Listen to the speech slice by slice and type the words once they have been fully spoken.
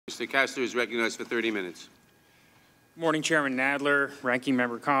Mr. Castor is recognized for 30 minutes. Good morning, Chairman Nadler, Ranking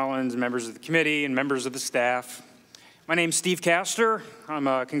Member Collins, members of the committee, and members of the staff. My name is Steve Castor. I'm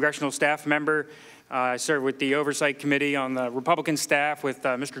a congressional staff member. I serve with the Oversight Committee on the Republican staff with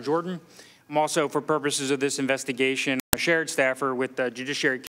Mr. Jordan. I'm also, for purposes of this investigation, a shared staffer with the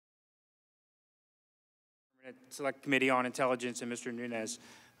Judiciary Select Committee on Intelligence and Mr. Nunes.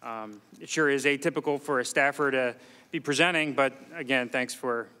 It sure is atypical for a staffer to be presenting, but again, thanks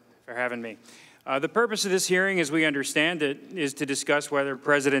for having me. The purpose of this hearing, as we understand it, is to discuss whether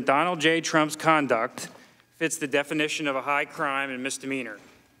President Donald J. Trump's conduct fits the definition of a high crime and misdemeanor.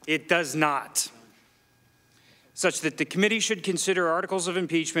 It does not, such that the committee should consider articles of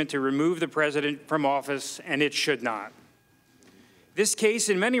impeachment to remove the president from office, and it should not. This case,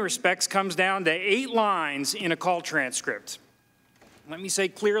 in many respects, comes down to 8 lines in a call transcript. Let me say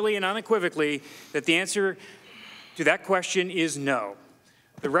clearly and unequivocally that the answer to that question is no.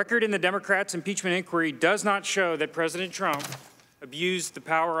 The record in the Democrats' impeachment inquiry does not show that President Trump abused the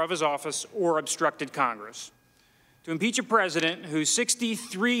power of his office or obstructed Congress. To impeach a president who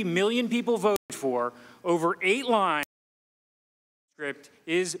 63 million people voted for over 8 lines in the script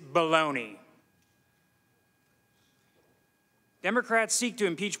is baloney. Democrats seek to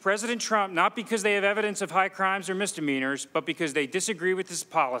impeach President Trump not because they have evidence of high crimes or misdemeanors, but because they disagree with his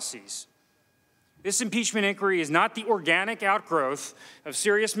policies. This impeachment inquiry is not the organic outgrowth of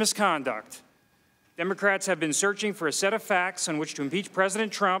serious misconduct. Democrats have been searching for a set of facts on which to impeach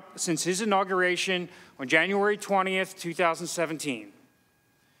President Trump since his inauguration on January 20th, 2017.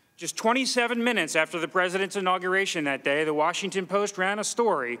 Just 27 minutes after the president's inauguration that day, the Washington Post ran a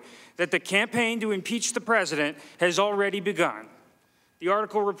story that the campaign to impeach the president has already begun. The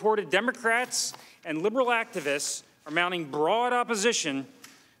article reported Democrats and liberal activists are mounting broad opposition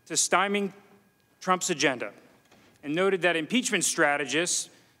to stymieing Trump's agenda, and noted that impeachment strategists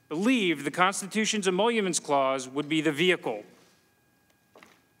believed the Constitution's emoluments clause would be the vehicle.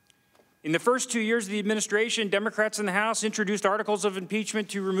 In the first 2 years of the administration, Democrats in the House introduced articles of impeachment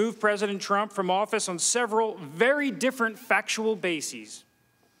to remove President Trump from office on several very different factual bases.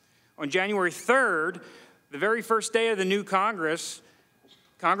 On January 3rd, the very first day of the new Congress,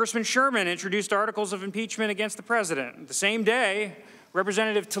 Congressman Sherman introduced articles of impeachment against the president. The same day,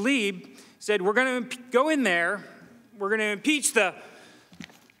 Representative Tlaib said, we're going to go in there, we're going to impeach the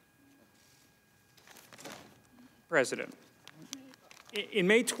president. In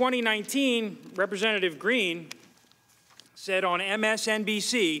May 2019, Representative Green said on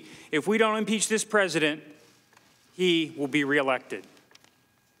MSNBC, if we don't impeach this president, he will be reelected.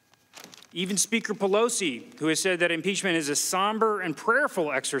 Even Speaker Pelosi, who has said that impeachment is a somber and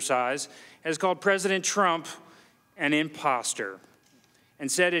prayerful exercise, has called President Trump an imposter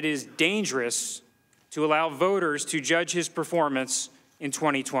and said it is dangerous to allow voters to judge his performance in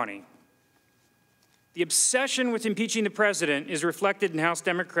 2020. The obsession with impeaching the president is reflected in House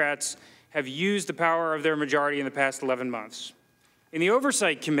Democrats have used the power of their majority in the past 11 months. In the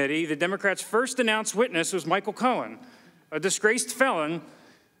Oversight Committee, the Democrats' first announced witness was Michael Cohen, a disgraced felon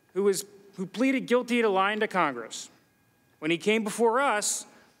who pleaded guilty to lying to Congress. When he came before us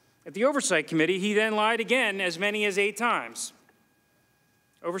at the Oversight Committee, he then lied again as many as 8 times.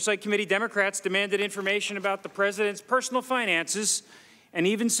 Oversight Committee Democrats demanded information about the president's personal finances and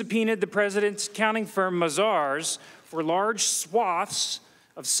even subpoenaed the president's accounting firm, Mazars, for large swaths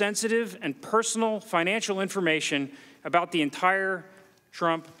of sensitive and personal financial information about the entire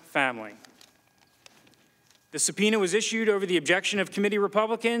Trump family. The subpoena was issued over the objection of committee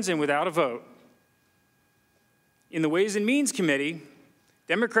Republicans and without a vote. In the Ways and Means Committee,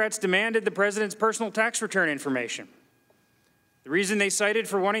 Democrats demanded the president's personal tax return information. The reason they cited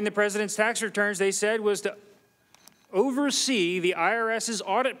for wanting the president's tax returns, they said, was to oversee the IRS's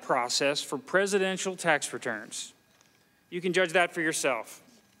audit process for presidential tax returns. You can judge that for yourself.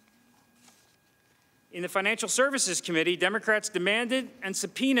 In the Financial Services Committee, Democrats demanded and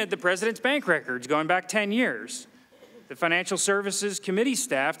subpoenaed the president's bank records going back 10 years. The Financial Services Committee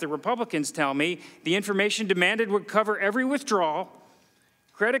staff, the Republicans tell me, the information demanded would cover every withdrawal,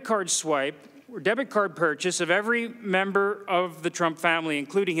 credit card swipe, or debit card purchase of every member of the Trump family,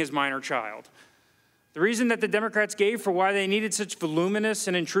 including his minor child. The reason that the Democrats gave for why they needed such voluminous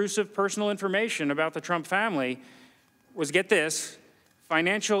and intrusive personal information about the Trump family was, get this,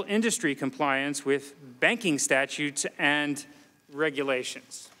 financial industry compliance with banking statutes and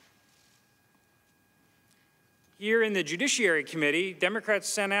regulations. Here in the Judiciary Committee, Democrats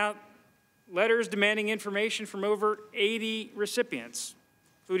sent out letters demanding information from over 80 recipients,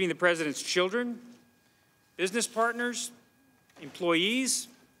 including the president's children, business partners, employees,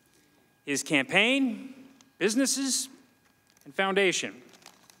 his campaign, businesses, and foundation.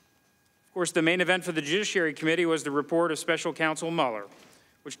 Of course, the main event for the Judiciary Committee was the report of Special Counsel Mueller,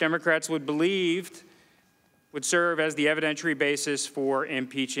 which Democrats believed would serve as the evidentiary basis for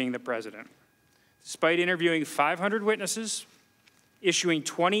impeaching the president. Despite interviewing 500 witnesses, issuing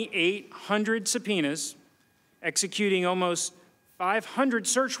 2,800 subpoenas, executing almost 500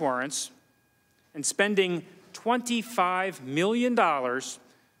 search warrants, and spending $25 million,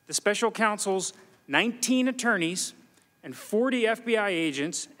 the special counsel's 19 attorneys and 40 FBI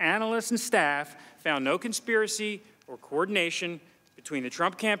agents, analysts, and staff found no conspiracy or coordination between the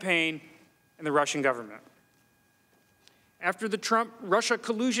Trump campaign and the Russian government. After the Trump-Russia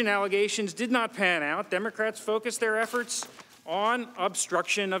collusion allegations did not pan out, Democrats focused their efforts on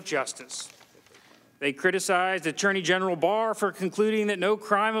obstruction of justice. They criticized Attorney General Barr for concluding that no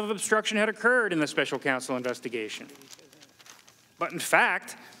crime of obstruction had occurred in the special counsel investigation. But in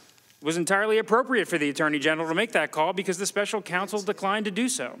fact, it was entirely appropriate for the Attorney General to make that call because the special counsel declined to do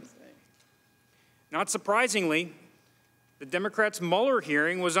so. Not surprisingly, the Democrats' Mueller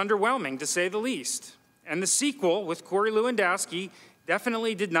hearing was underwhelming, to say the least. And the sequel, with Corey Lewandowski,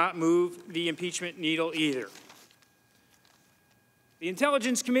 definitely did not move the impeachment needle either. The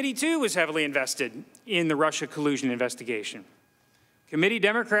Intelligence Committee, too, was heavily invested in the Russia collusion investigation. Committee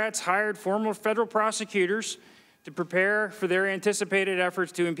Democrats hired former federal prosecutors to prepare for their anticipated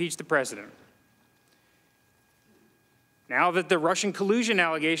efforts to impeach the president. Now that the Russian collusion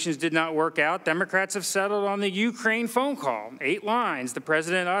allegations did not work out, Democrats have settled on the Ukraine phone call, 8 lines the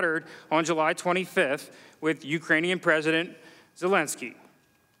president uttered on July 25th with Ukrainian President Zelensky.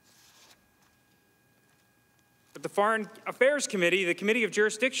 But the Foreign Affairs Committee, the Committee of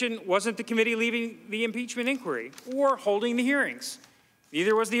Jurisdiction, wasn't the committee leading the impeachment inquiry or holding the hearings.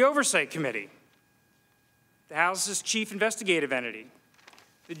 Neither was the Oversight Committee, the House's chief investigative entity.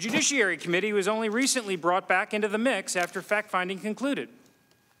 The Judiciary Committee was only recently brought back into the mix after fact-finding concluded.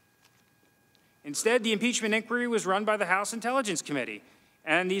 Instead, the impeachment inquiry was run by the House Intelligence Committee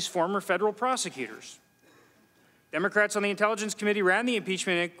and these former federal prosecutors. Democrats on the Intelligence Committee ran the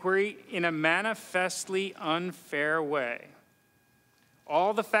impeachment inquiry in a manifestly unfair way.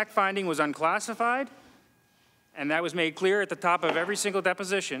 All the fact-finding was unclassified, and that was made clear at the top of every single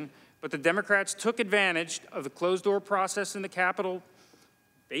deposition, but the Democrats took advantage of the closed-door process in the Capitol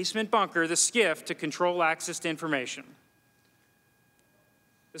basement bunker, the SCIF, to control access to information.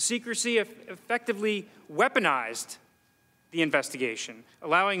 The secrecy effectively weaponized the investigation,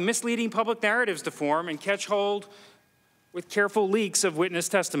 allowing misleading public narratives to form and catch hold with careful leaks of witness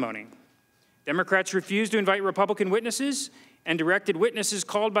testimony. Democrats refused to invite Republican witnesses and directed witnesses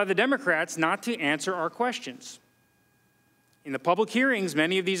called by the Democrats not to answer our questions. In the public hearings,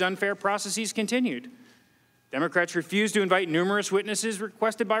 many of these unfair processes continued. Democrats refused to invite numerous witnesses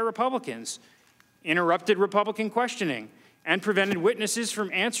requested by Republicans, interrupted Republican questioning, and prevented witnesses from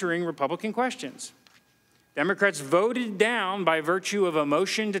answering Republican questions. Democrats voted down, by virtue of a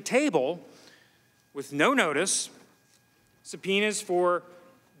motion to table, with no notice, subpoenas for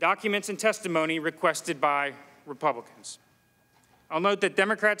documents and testimony requested by Republicans. I'll note that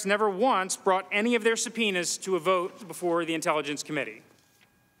Democrats never once brought any of their subpoenas to a vote before the Intelligence Committee.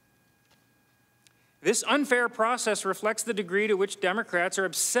 This unfair process reflects the degree to which Democrats are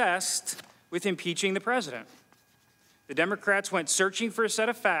obsessed with impeaching the president. The Democrats went searching for a set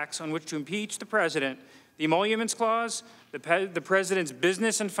of facts on which to impeach the president: the emoluments clause, the president's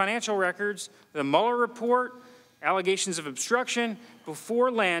business and financial records, the Mueller report, allegations of obstruction, before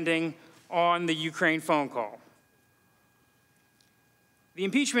landing on the Ukraine phone call. The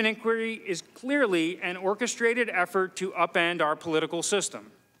impeachment inquiry is clearly an orchestrated effort to upend our political system.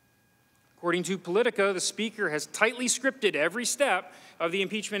 According to Politico, the Speaker has tightly scripted every step of the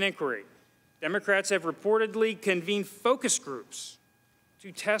impeachment inquiry. Democrats have reportedly convened focus groups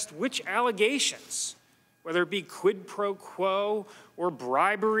to test which allegations, whether it be quid pro quo or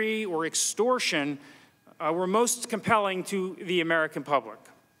bribery or extortion, were most compelling to the American public.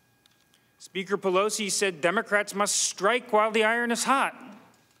 Speaker Pelosi said Democrats must strike while the iron is hot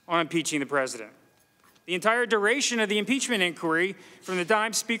on impeaching the president. The entire duration of the impeachment inquiry, from the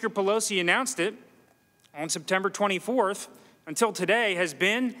time Speaker Pelosi announced it on September 24th until today, has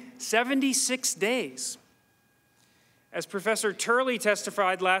been 76 days. As Professor Turley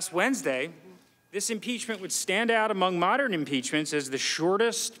testified last Wednesday, this impeachment would stand out among modern impeachments as the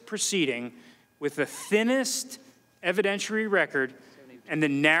shortest proceeding with the thinnest evidentiary record and the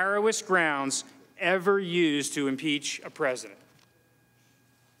narrowest grounds ever used to impeach a president.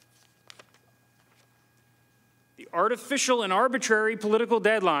 The artificial and arbitrary political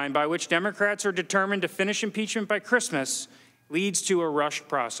deadline by which Democrats are determined to finish impeachment by Christmas leads to a rushed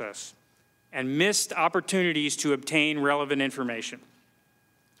process and missed opportunities to obtain relevant information.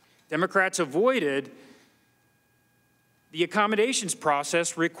 Democrats avoided the accommodations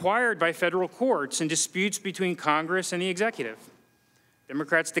process required by federal courts in disputes between Congress and the executive.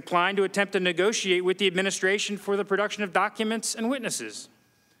 Democrats declined to attempt to negotiate with the administration for the production of documents and witnesses.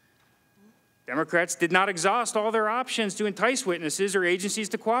 Democrats did not exhaust all their options to entice witnesses or agencies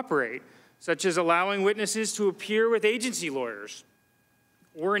to cooperate, such as allowing witnesses to appear with agency lawyers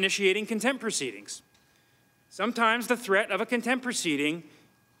or initiating contempt proceedings. Sometimes the threat of a contempt proceeding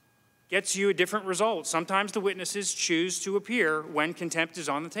gets you a different result. Sometimes the witnesses choose to appear when contempt is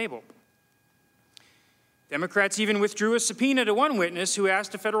on the table. Democrats even withdrew a subpoena to one witness who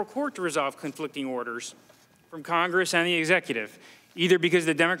asked a federal court to resolve conflicting orders from Congress and the executive, either because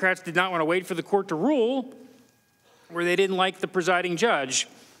the Democrats did not want to wait for the court to rule or they didn't like the presiding judge,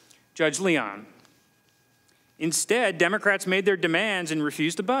 Judge Leon. Instead, Democrats made their demands and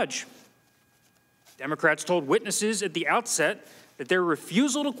refused to budge. Democrats told witnesses at the outset that their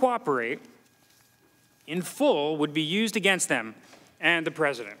refusal to cooperate in full would be used against them and the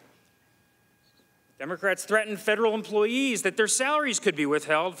president. Democrats threatened federal employees that their salaries could be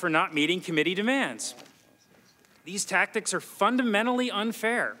withheld for not meeting committee demands. These tactics are fundamentally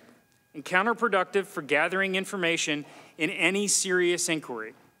unfair and counterproductive for gathering information in any serious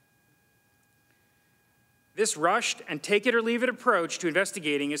inquiry. This rushed and take-it-or-leave-it approach to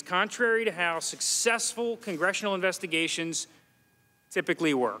investigating is contrary to how successful congressional investigations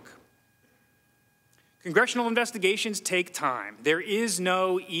typically work. Congressional investigations take time. There is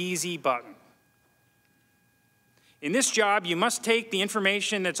no easy button. In this job, you must take the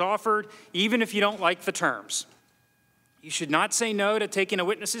information that's offered even if you don't like the terms. You should not say no to taking a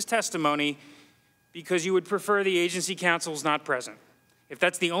witness's testimony because you would prefer the agency counsel's not present. If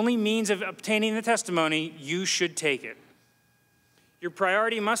that's the only means of obtaining the testimony, you should take it. Your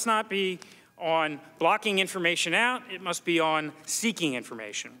priority must not be on blocking information out, it must be on seeking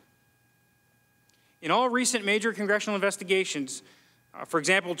information. In all recent major congressional investigations, for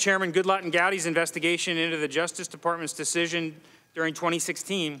example, Chairman Goodlatte and Gowdy's investigation into the Justice Department's decision during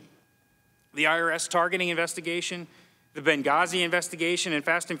 2016, the IRS targeting investigation, the Benghazi investigation, and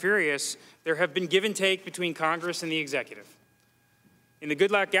Fast and Furious, there have been give and take between Congress and the executive. In the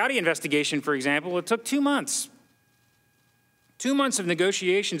Goodlatte-Gowdy investigation, for example, it took 2 months. 2 months of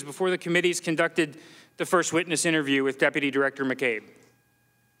negotiations before the committees conducted the first witness interview with Deputy Director McCabe.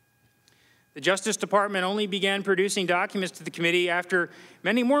 The Justice Department only began producing documents to the committee after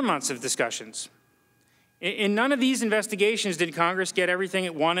many more months of discussions. In none of these investigations did Congress get everything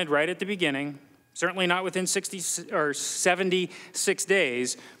it wanted right at the beginning, certainly not within 76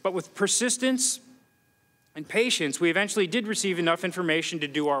 days, but with persistence and patience, we eventually did receive enough information to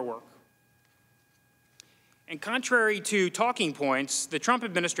do our work. And contrary to talking points, the Trump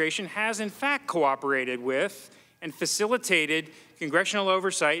administration has in fact cooperated with and facilitated congressional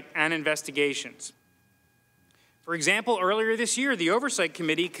oversight and investigations. For example, earlier this year, the Oversight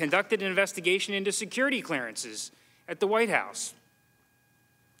Committee conducted an investigation into security clearances at the White House.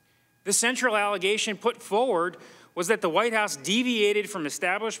 The central allegation put forward was that the White House deviated from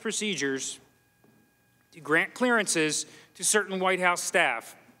established procedures to grant clearances to certain White House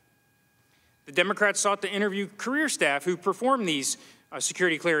staff. The Democrats sought to interview career staff who performed these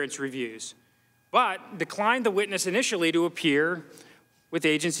security clearance reviews, but declined the witness initially to appear with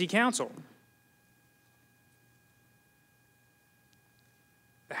agency counsel.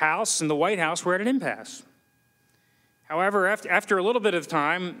 The House and the White House were at an impasse. However, after a little bit of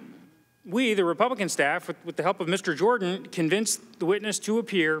time, we, the Republican staff, with the help of Mr. Jordan, convinced the witness to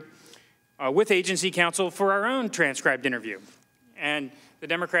appear with agency counsel for our own transcribed interview, and the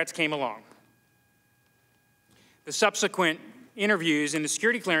Democrats came along. The subsequent interviews in the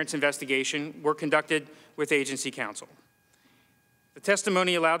security clearance investigation were conducted with agency counsel. The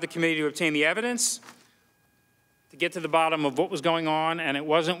testimony allowed the committee to obtain the evidence, to get to the bottom of what was going on, and it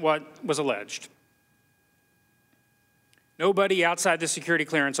wasn't what was alleged. Nobody outside the security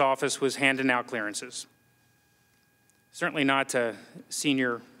clearance office was handing out clearances. Certainly not to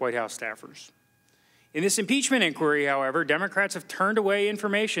senior White House staffers. In this impeachment inquiry, however, Democrats have turned away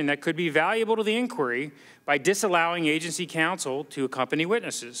information that could be valuable to the inquiry by disallowing agency counsel to accompany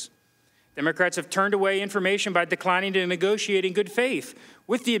witnesses. Democrats have turned away information by declining to negotiate in good faith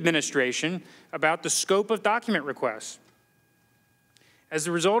with the administration about the scope of document requests. As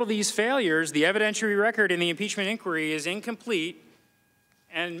a result of these failures, the evidentiary record in the impeachment inquiry is incomplete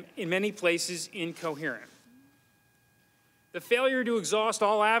and, in many places, incoherent. The failure to exhaust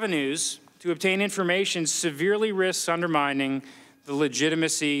all avenues to obtain information severely risks undermining the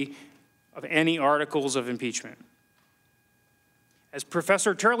legitimacy of any articles of impeachment. As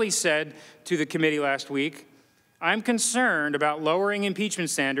Professor Turley said to the committee last week, I'm concerned about lowering impeachment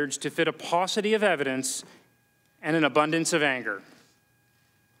standards to fit a paucity of evidence and an abundance of anger.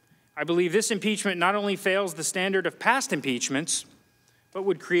 I believe this impeachment not only fails the standard of past impeachments, but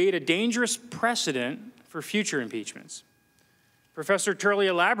would create a dangerous precedent for future impeachments. Professor Turley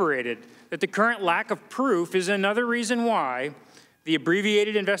elaborated that the current lack of proof is another reason why the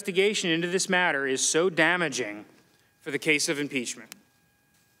abbreviated investigation into this matter is so damaging for the case of impeachment.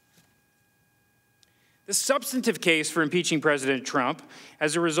 The substantive case for impeaching President Trump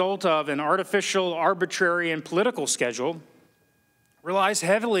as a result of an artificial, arbitrary, and political schedule relies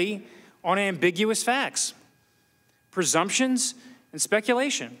heavily on ambiguous facts, presumptions, and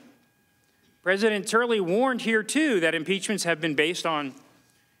speculation. President Turley warned here, too, that impeachments have been based on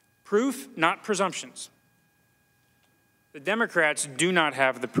proof, not presumptions. The Democrats do not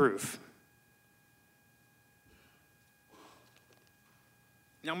have the proof.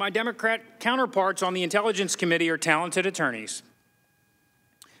 Now, my Democrat counterparts on the Intelligence Committee are talented attorneys.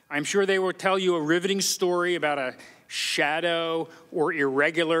 I'm sure they will tell you a riveting story about a shadow or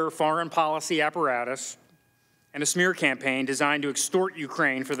irregular foreign policy apparatus and a smear campaign designed to extort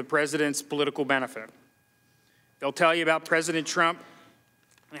Ukraine for the president's political benefit. They'll tell you about President Trump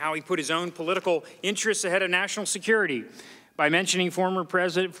and how he put his own political interests ahead of national security by mentioning former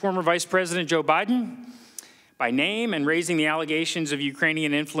Vice President Joe Biden by name and raising the allegations of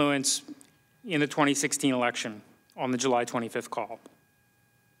Ukrainian influence in the 2016 election on the July 25th call.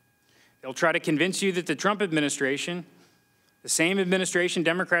 They'll try to convince you that the Trump administration, the same administration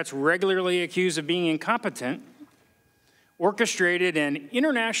Democrats regularly accuse of being incompetent, orchestrated an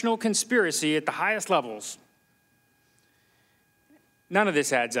international conspiracy at the highest levels. None of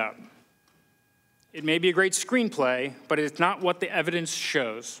this adds up. It may be a great screenplay, but it's not what the evidence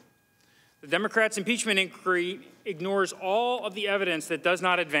shows. The Democrats' impeachment inquiry ignores all of the evidence that does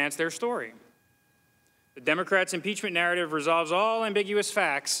not advance their story. The Democrats' impeachment narrative resolves all ambiguous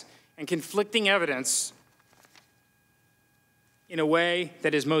facts and conflicting evidence in a way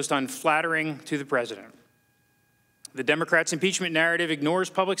that is most unflattering to the president. The Democrats' impeachment narrative ignores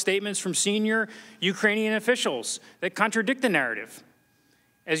public statements from senior Ukrainian officials that contradict the narrative.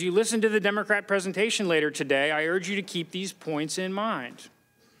 As you listen to the Democrat presentation later today, I urge you to keep these points in mind.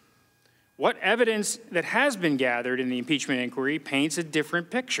 What evidence that has been gathered in the impeachment inquiry paints a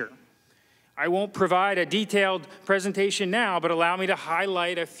different picture. I won't provide a detailed presentation now, but allow me to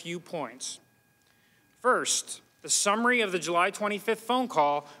highlight a few points. First, the summary of the July 25th phone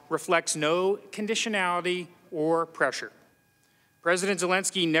call reflects no conditionality or pressure. President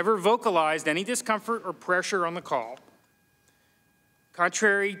Zelensky never vocalized any discomfort or pressure on the call.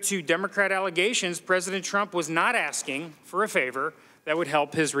 Contrary to Democrat allegations, President Trump was not asking for a favor that would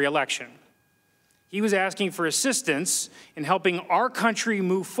help his reelection. He was asking for assistance in helping our country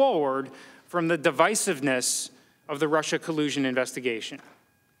move forward from the divisiveness of the Russia collusion investigation.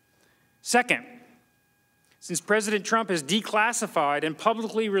 Second, since President Trump has declassified and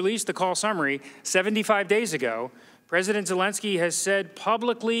publicly released the call summary 75 days ago, President Zelensky has said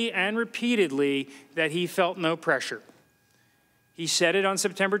publicly and repeatedly that he felt no pressure. He said it on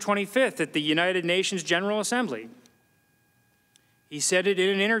September 25th at the United Nations General Assembly. He said it in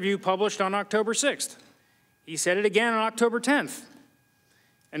an interview published on October 6th. He said it again on October 10th.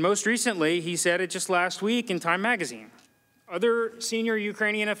 And most recently, he said it just last week in Time magazine. Other senior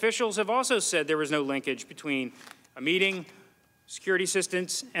Ukrainian officials have also said there was no linkage between a meeting, security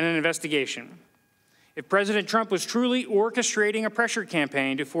assistance, and an investigation. If President Trump was truly orchestrating a pressure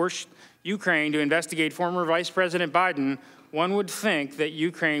campaign to force Ukraine to investigate former Vice President Biden, one would think that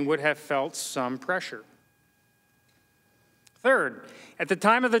Ukraine would have felt some pressure. Third, at the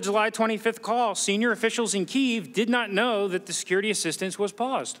time of the July 25th call, senior officials in Kyiv did not know that the security assistance was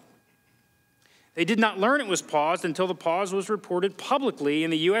paused. They did not learn it was paused until the pause was reported publicly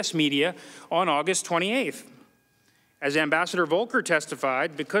in the U.S. media on August 28th. As Ambassador Volker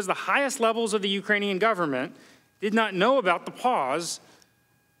testified, because the highest levels of the Ukrainian government did not know about the pause,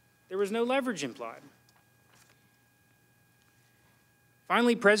 there was no leverage implied.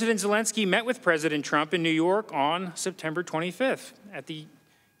 Finally, President Zelensky met with President Trump in New York on September 25th at the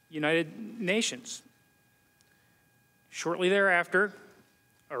United Nations. Shortly thereafter,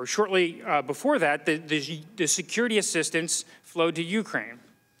 or shortly before that, the security assistance flowed to Ukraine.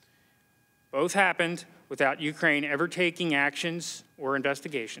 Both happened without Ukraine ever taking actions or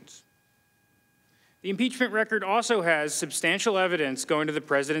investigations. The impeachment record also has substantial evidence going to the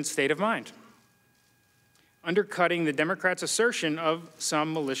president's state of mind, undercutting the Democrats' assertion of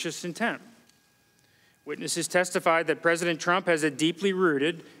some malicious intent. Witnesses testified that President Trump has a deeply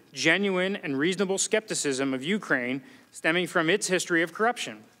rooted, genuine, and reasonable skepticism of Ukraine stemming from its history of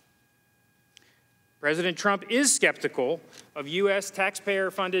corruption. President Trump is skeptical of U.S.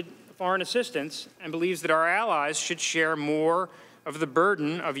 taxpayer-funded foreign assistance and believes that our allies should share more of the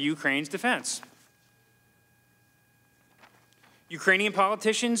burden of Ukraine's defense. Ukrainian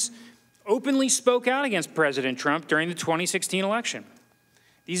politicians openly spoke out against President Trump during the 2016 election.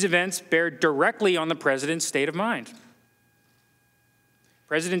 These events bear directly on the president's state of mind.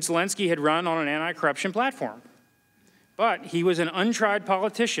 President Zelensky had run on an anti-corruption platform, but he was an untried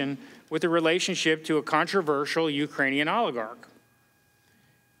politician with a relationship to a controversial Ukrainian oligarch.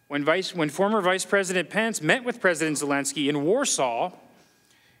 When former Vice President Pence met with President Zelensky in Warsaw,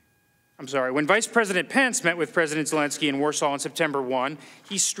 when Vice President Pence met with President Zelensky in Warsaw on September 1,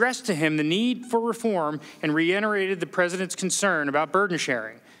 he stressed to him the need for reform and reiterated the president's concern about burden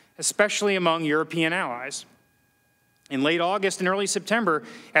sharing, especially among European allies. In late August and early September,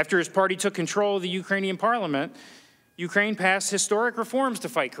 after his party took control of the Ukrainian parliament, Ukraine passed historic reforms to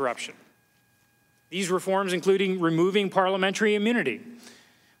fight corruption. These reforms including removing parliamentary immunity,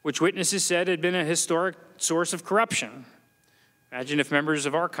 which witnesses said had been a historic source of corruption. Imagine if members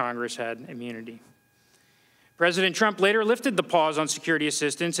of our Congress had immunity. President Trump later lifted the pause on security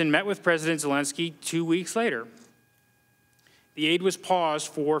assistance and met with President Zelensky 2 weeks later. The aid was paused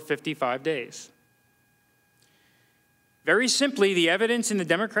for 55 days. Very simply, the evidence in the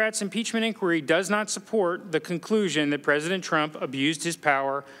Democrats' impeachment inquiry does not support the conclusion that President Trump abused his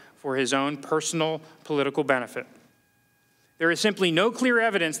power for his own personal political benefit. There is simply no clear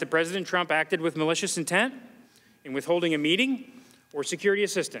evidence that President Trump acted with malicious intent in withholding a meeting or security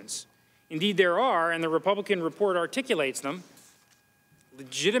assistance. Indeed, there are, and the Republican report articulates them,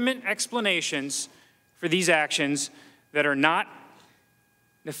 legitimate explanations for these actions that are not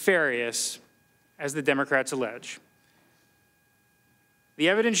nefarious, as the Democrats allege. The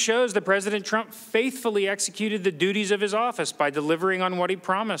evidence shows that President Trump faithfully executed the duties of his office by delivering on what he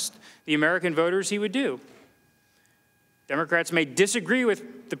promised the American voters he would do. Democrats may disagree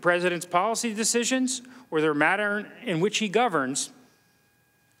with the president's policy decisions or the manner in which he governs,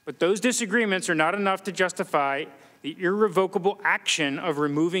 but those disagreements are not enough to justify the irrevocable action of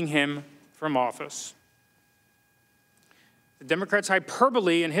removing him from office. The Democrats'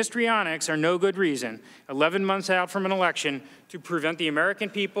 hyperbole and histrionics are no good reason, 11 months out from an election, to prevent the American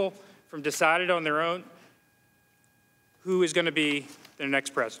people from deciding on their own who is going to be their next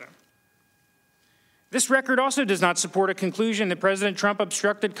president. This record also does not support a conclusion that President Trump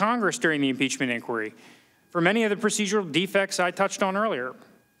obstructed Congress during the impeachment inquiry for many of the procedural defects I touched on earlier.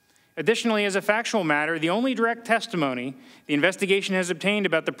 Additionally, as a factual matter, the only direct testimony the investigation has obtained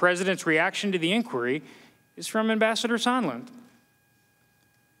about the president's reaction to the inquiry is from Ambassador Sondland,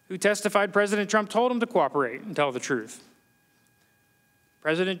 who testified President Trump told him to cooperate and tell the truth.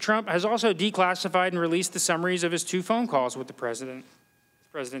 President Trump has also declassified and released the summaries of his 2 phone calls with President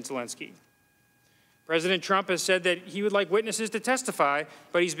Zelensky. President Trump has said that he would like witnesses to testify,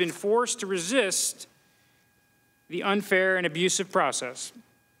 but he's been forced to resist the unfair and abusive process.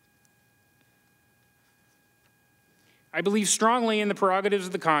 I believe strongly in the prerogatives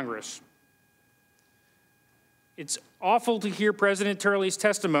of the Congress. It's awful to hear President Turley's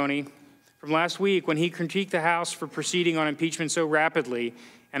testimony from last week when he critiqued the House for proceeding on impeachment so rapidly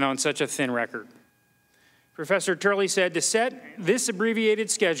and on such a thin record. Professor Turley said to set this abbreviated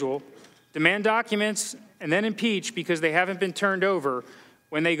schedule, demand documents, and then impeach because they haven't been turned over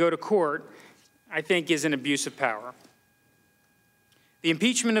when they go to court, I think is an abuse of power. The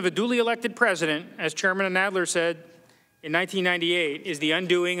impeachment of a duly elected president, as Chairman Nadler said in 1998, is the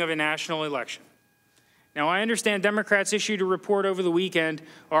undoing of a national election. Now, I understand Democrats issued a report over the weekend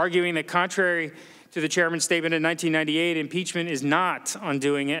arguing that contrary to the chairman's statement in 1998, impeachment is not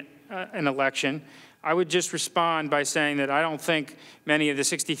undoing an election. I would just respond by saying that I don't think many of the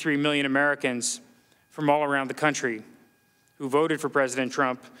 63 million Americans from all around the country who voted for President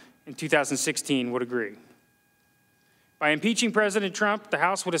Trump in 2016 would agree. By impeaching President Trump, the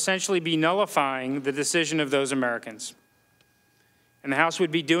House would essentially be nullifying the decision of those Americans. And the House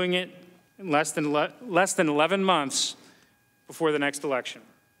would be doing it in less than 11 months before the next election.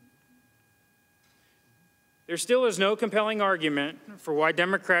 There still is no compelling argument for why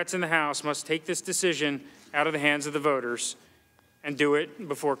Democrats in the House must take this decision out of the hands of the voters and do it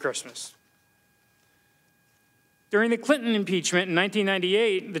before Christmas. During the Clinton impeachment in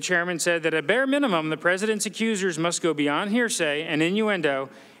 1998, the chairman said that at bare minimum, the president's accusers must go beyond hearsay and innuendo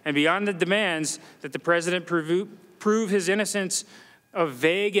and beyond the demands that the president prove his innocence of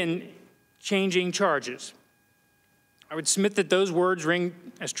vague and changing charges. I would submit that those words ring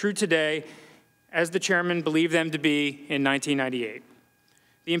as true today as the chairman believed them to be in 1998.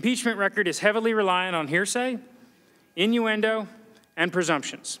 The impeachment record is heavily reliant on hearsay, innuendo, and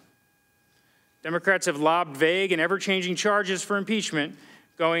presumptions. Democrats have lobbed vague and ever-changing charges for impeachment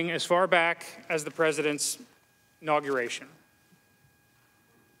going as far back as the president's inauguration.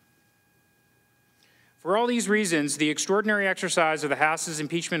 For all these reasons, the extraordinary exercise of the House's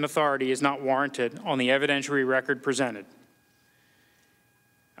impeachment authority is not warranted on the evidentiary record presented.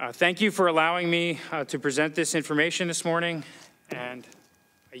 Thank you for allowing me to present this information this morning, and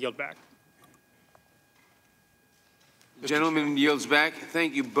I yield back. The gentleman yields back.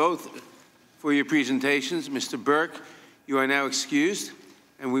 Thank you both for your presentations. Mr. Burke, you are now excused,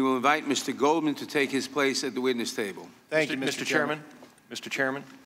 and we will invite Mr. Goldman to take his place at the witness table. Thank you, Mr. Chairman. Mr. Chairman.